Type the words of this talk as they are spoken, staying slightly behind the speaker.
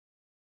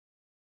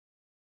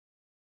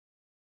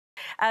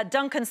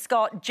Duncan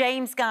Scott,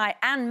 James Guy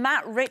and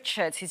Matt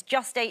Richards, who's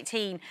just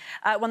 18,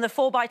 won the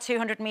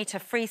 4x200 metre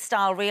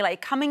freestyle relay,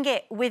 coming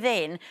it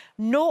within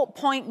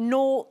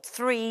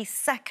 0.03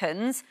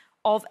 seconds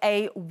of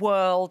a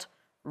world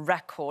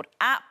record.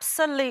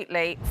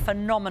 Absolutely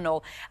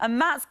phenomenal. And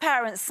Matt's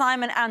parents,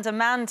 Simon and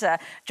Amanda,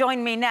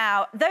 join me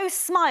now. Those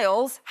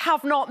smiles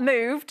have not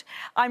moved,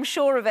 I'm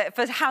sure of it,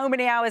 for how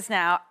many hours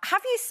now?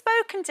 Have you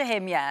spoken to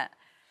him yet?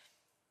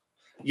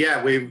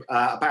 Yeah, we've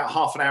about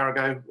half an hour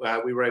ago,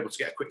 we were able to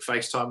get a quick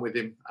FaceTime with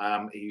him.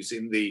 He's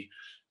in the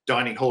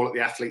dining hall at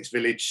the Athletes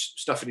Village,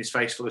 stuffing his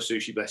face full of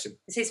sushi, bless him.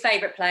 It's his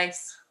favourite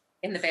place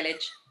in the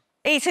village.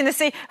 Eating the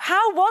sea.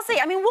 How was he?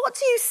 I mean, what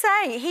do you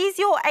say? He's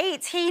your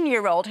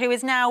 18-year-old who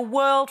is now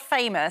world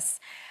famous.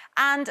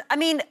 And, I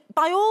mean,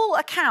 by all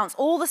accounts,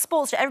 all the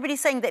sports,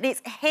 everybody's saying that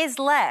it's his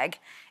leg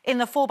in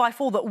the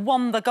 4x4 that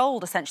won the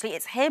gold, essentially.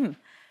 It's him.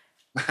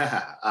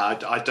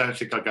 I don't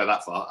think I'd go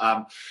that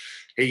far.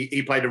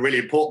 He played a really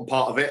important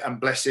part of it,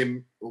 and bless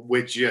him,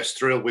 we're just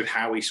thrilled with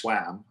how he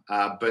swam.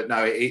 But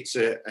no, it's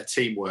a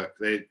teamwork.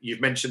 You've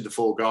mentioned the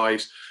four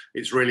guys.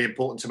 It's really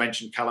important to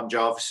mention Callum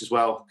Jarvis as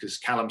well, because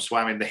Callum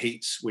swam in the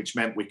heats, which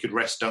meant we could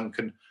rest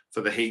Duncan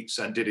for the heats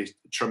and did a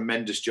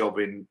tremendous job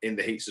in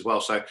the heats as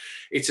well. So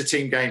it's a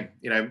team game.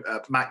 You know,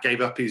 Matt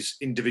gave up his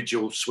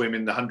individual swim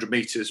in the 100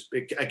 metres,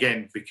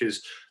 again,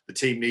 because the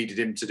team needed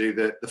him to do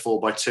the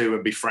 4x2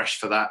 and be fresh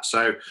for that.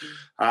 So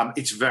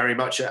it's very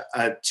much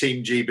a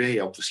team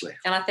GB, obviously.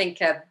 And I think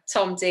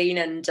Tom Dean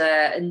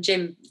and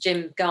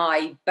Jim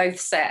Guy both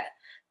set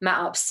Matt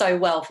up so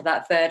well for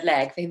that third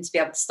leg, for him to be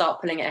able to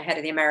start pulling it ahead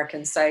of the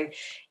Americans. So,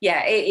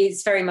 yeah, it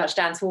is very much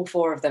down to all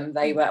four of them.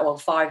 They were, well,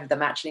 five of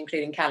them actually,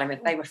 including Callum.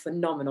 They were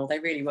phenomenal. They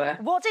really were.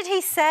 What did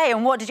he say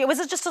and was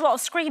it just a lot of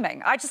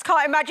screaming? I just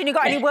can't imagine you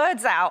got any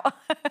words out.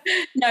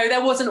 No,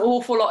 there was an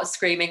awful lot of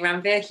screaming,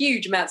 Ranvir.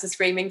 Huge amounts of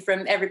screaming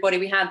from everybody.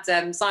 We had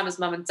Simon's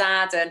mum and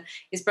dad and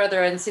his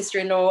brother and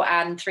sister-in-law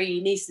and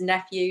three nieces and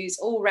nephews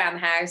all around the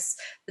house.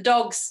 The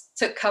dogs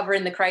took cover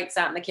in the crates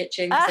out in the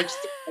kitchen because they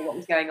just didn't know what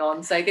was going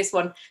on. So this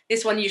one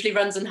usually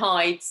runs and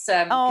hides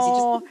because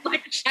he just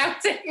like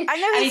shouting. I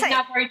know and he's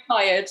now very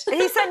tired.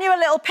 He sent you a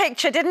little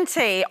picture, didn't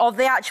he, of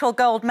the actual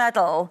gold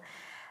medal?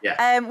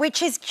 Yeah.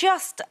 Which is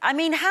just, I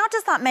mean, how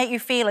does that make you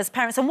feel as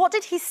parents? And what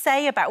did he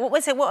say about, what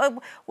was it,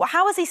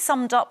 how has he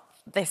summed up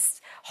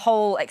this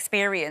whole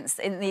experience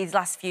in these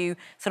last few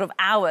sort of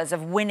hours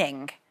of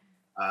winning?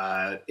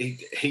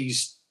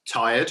 He's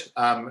tired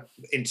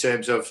in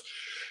terms of,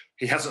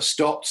 he hasn't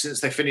stopped since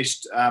they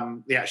finished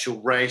the actual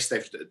race.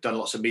 They've done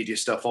lots of media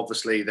stuff,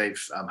 obviously. They've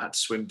had to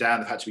swim down.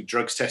 They've had to be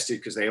drugs tested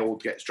because they all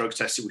get drugs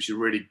tested, which is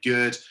really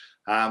good.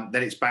 Then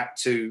it's back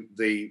to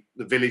the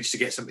village to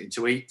get something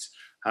to eat.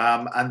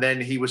 And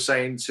then he was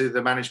saying to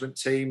the management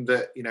team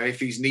that, you know, if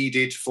he's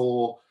needed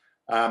for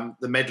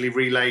the medley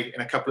relay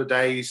in a couple of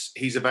days,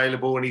 he's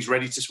available and he's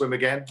ready to swim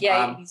again.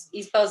 Yeah,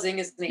 he's buzzing,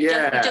 isn't he?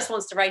 Yeah. He just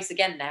wants to race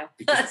again now.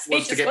 He just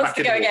wants to get back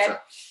in the water.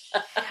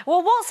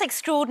 Well, what's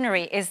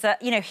extraordinary is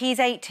that, you know, he's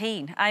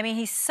 18. I mean,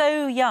 he's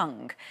so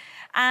young.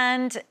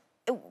 And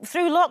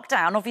through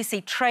lockdown,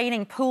 obviously,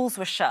 training pools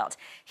were shut.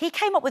 He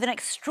came up with an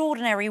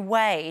extraordinary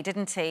way,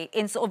 didn't he,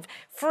 in sort of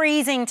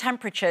freezing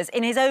temperatures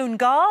in his own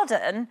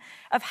garden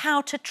of how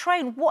to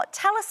train.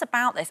 Tell us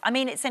about this. I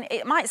mean,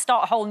 it might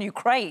start a whole new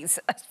craze,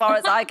 as far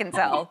as I can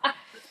tell.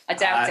 I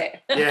doubt it.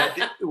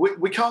 Yeah,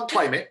 we can't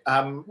claim it.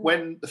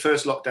 When the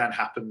first lockdown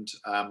happened,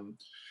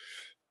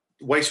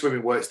 the way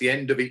swimming works, the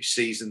end of each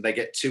season, they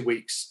get 2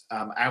 weeks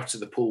out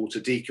of the pool to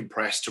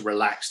decompress, to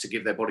relax, to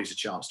give their bodies a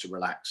chance to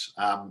relax.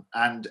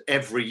 And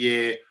every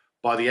year,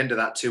 by the end of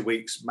that 2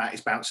 weeks, Matt is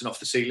bouncing off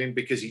the ceiling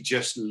because he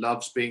just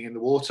loves being in the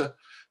water.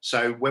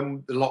 So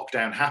when the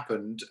lockdown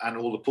happened and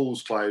all the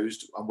pools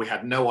closed and we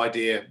had no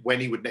idea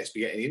when he would next be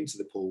getting into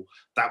the pool,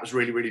 that was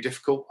really, really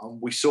difficult.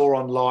 And we saw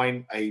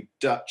online a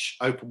Dutch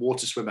open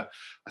water swimmer.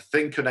 I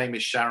think her name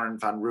is Sharon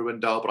van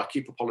Ruwendaal, but I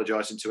keep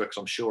apologising to her because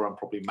I'm sure I'm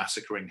probably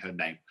massacring her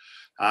name.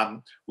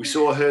 We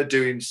saw her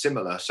doing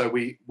similar. So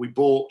we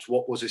bought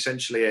what was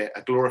essentially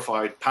a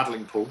glorified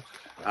paddling pool.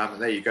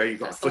 There you go, you've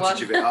got the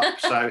footage of it up.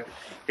 So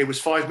it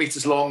was 5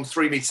 metres long,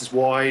 3 metres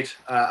wide,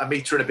 a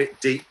metre and a bit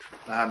deep.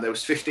 There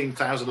was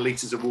 15,000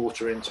 litres of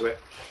water into it.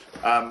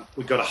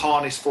 We got a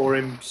harness for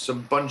him,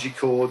 some bungee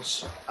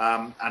cords,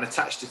 and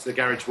attached it to the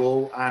garage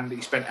wall. And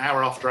he spent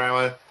hour after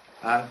hour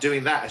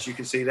doing that, as you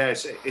can see there.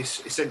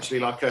 It's essentially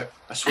like a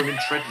swimming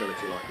treadmill,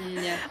 if you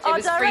like. Yeah, our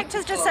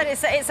director's just said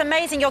it's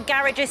amazing your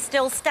garage is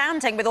still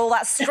standing with all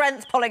that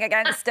strength pulling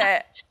against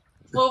it.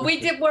 Well, we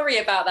did worry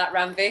about that,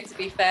 Ranvir, to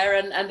be fair,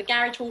 and the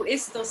garage wall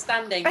is still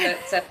standing,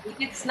 but we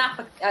did snap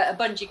a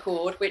bungee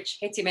cord, which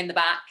hit him in the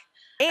back.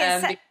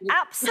 It's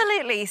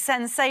absolutely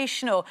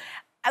sensational.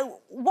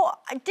 What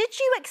did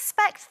you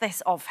expect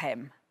this of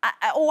him,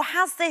 or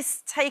has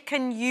this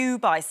taken you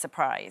by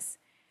surprise?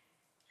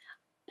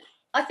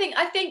 I think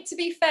to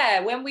be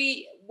fair,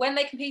 when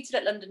they competed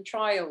at London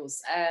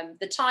Trials,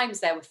 the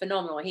times there were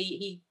phenomenal.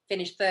 He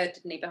finished third,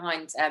 didn't he,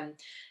 behind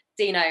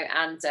Dino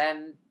and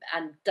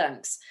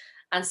Dunks.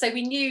 And so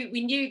we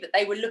knew that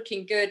they were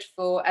looking good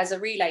as a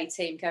relay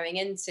team going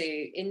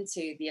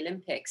into the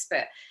Olympics.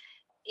 But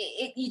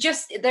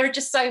there are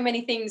just so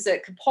many things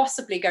that could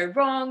possibly go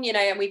wrong, you know,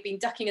 and we've been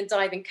ducking and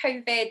diving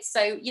COVID.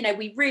 So, you know,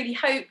 we really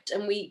hoped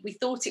and we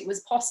thought it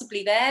was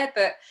possibly there,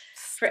 but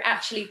for it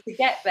actually to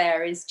get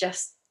there is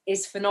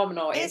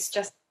phenomenal. It's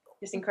just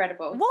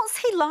incredible. What's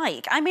he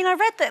like? I mean, I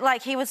read that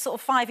like he was sort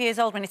of 5 years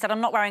old when he said,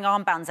 I'm not wearing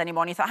armbands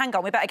anymore. And you thought, hang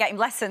on, we better get him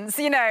lessons,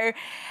 you know.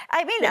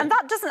 I mean, and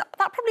that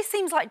probably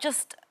seems like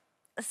just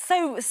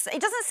so,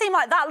 it doesn't seem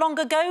like that long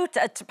ago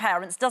to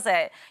parents, does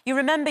it? You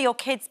remember your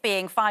kids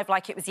being 5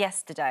 like it was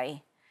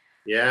yesterday.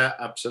 Yeah,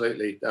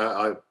 absolutely.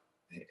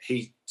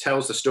 He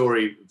tells the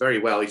story very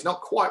well. He's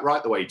not quite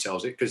right the way he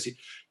tells it because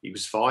he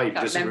was 5. He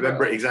doesn't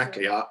remember it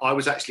exactly. I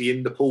was actually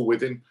in the pool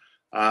with him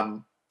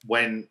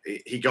when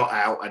he got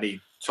out, and he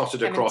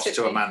tottered across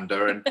to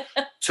Amanda and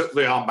took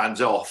the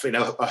armbands off in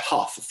a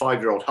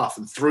 5-year-old huff,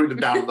 and threw them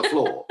down on the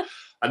floor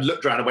and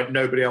looked around and went,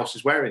 nobody else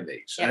is wearing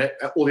these. Yeah.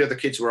 And all the other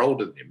kids were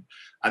older than him.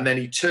 And then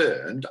he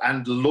turned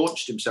and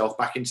launched himself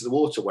back into the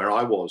water where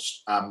I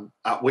was,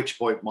 at which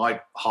point my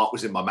heart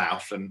was in my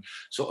mouth, and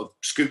sort of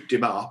scooped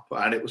him up.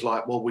 And it was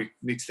like, well, we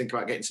need to think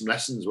about getting some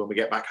lessons when we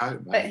get back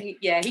home. But he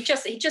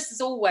just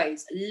has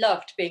always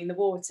loved being in the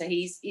water.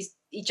 He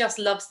just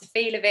loves the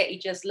feel of it. He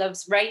just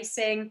loves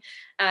racing.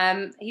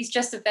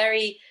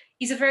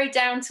 He's a very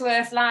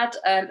down-to-earth lad,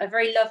 a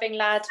very loving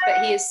lad,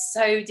 but he is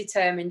so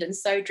determined and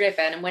so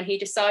driven. And when he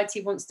decides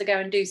he wants to go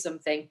and do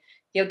something,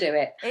 he'll do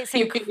it.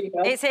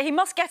 He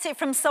must get it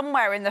from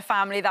somewhere in the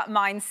family, that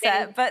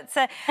mindset. But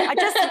I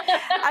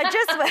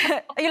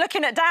just, are you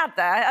looking at Dad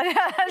there? I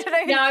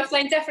don't know. No, I'm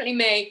saying definitely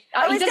me.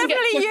 It's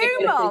definitely you,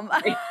 Mum.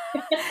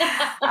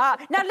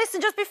 Now,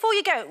 listen, just before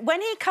you go, when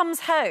he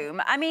comes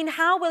home, I mean,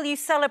 how will you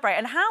celebrate?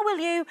 And how will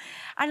you,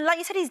 and like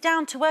you said, he's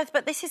down to earth,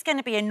 but this is going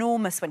to be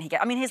enormous when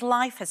I mean, his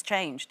life has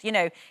changed. You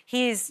know,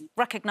 he is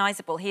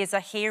recognisable. He is a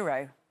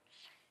hero.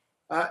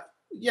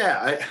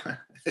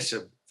 It's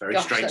a very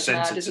strange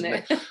sentence, isn't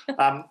it?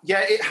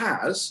 Yeah, it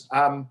has.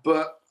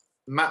 But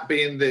Matt,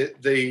 being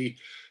the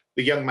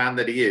young man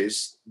that he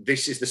is,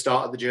 this is the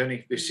start of the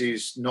journey. This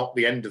is not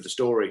the end of the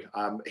story.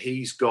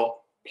 He's got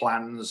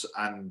plans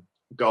and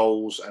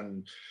goals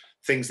and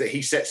things that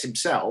he sets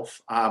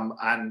himself.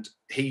 And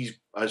he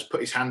has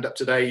put his hand up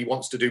today. He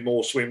wants to do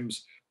more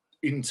swims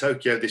in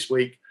Tokyo this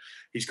week.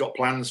 He's got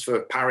plans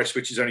for Paris,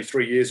 which is only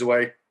 3 years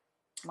away.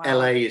 Wow.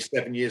 LA is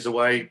 7 years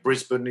away.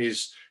 Brisbane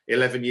is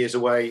 11 years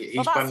away.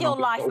 Well, that's your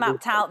life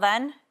mapped out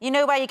then. You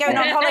know where you're going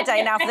on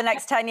holiday now for the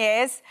next 10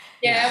 years.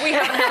 Yeah, we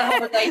haven't had a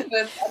holiday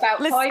for about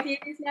 5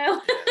 years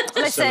now.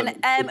 Listen,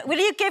 will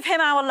you give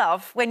him our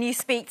love when you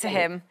speak to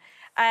him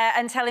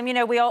and tell him, you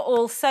know, we are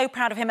all so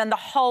proud of him, and the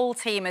whole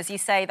team, as you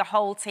say, the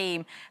whole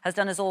team has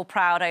done us all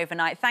proud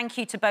overnight. Thank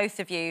you to both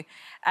of you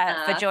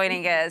for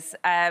joining us.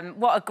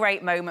 What a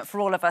great moment for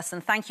all of us,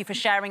 and thank you for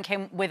sharing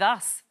him with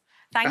us.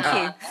 Thank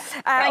you.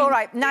 All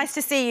right, nice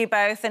to see you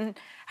both, and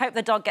hope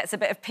the dog gets a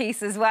bit of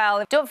peace as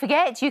well. Don't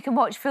forget, you can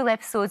watch full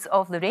episodes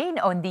of Lorraine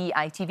on the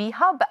ITV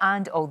Hub,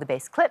 and all the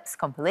best clips,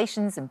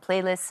 compilations and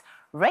playlists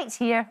right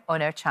here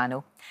on our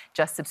channel.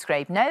 Just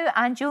subscribe now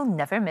and you'll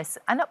never miss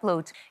an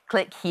upload.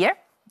 Click here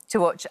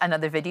to watch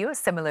another video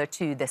similar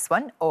to this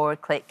one, or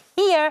click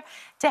here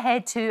to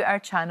head to our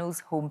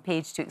channel's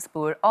homepage to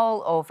explore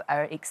all of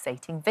our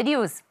exciting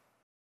videos.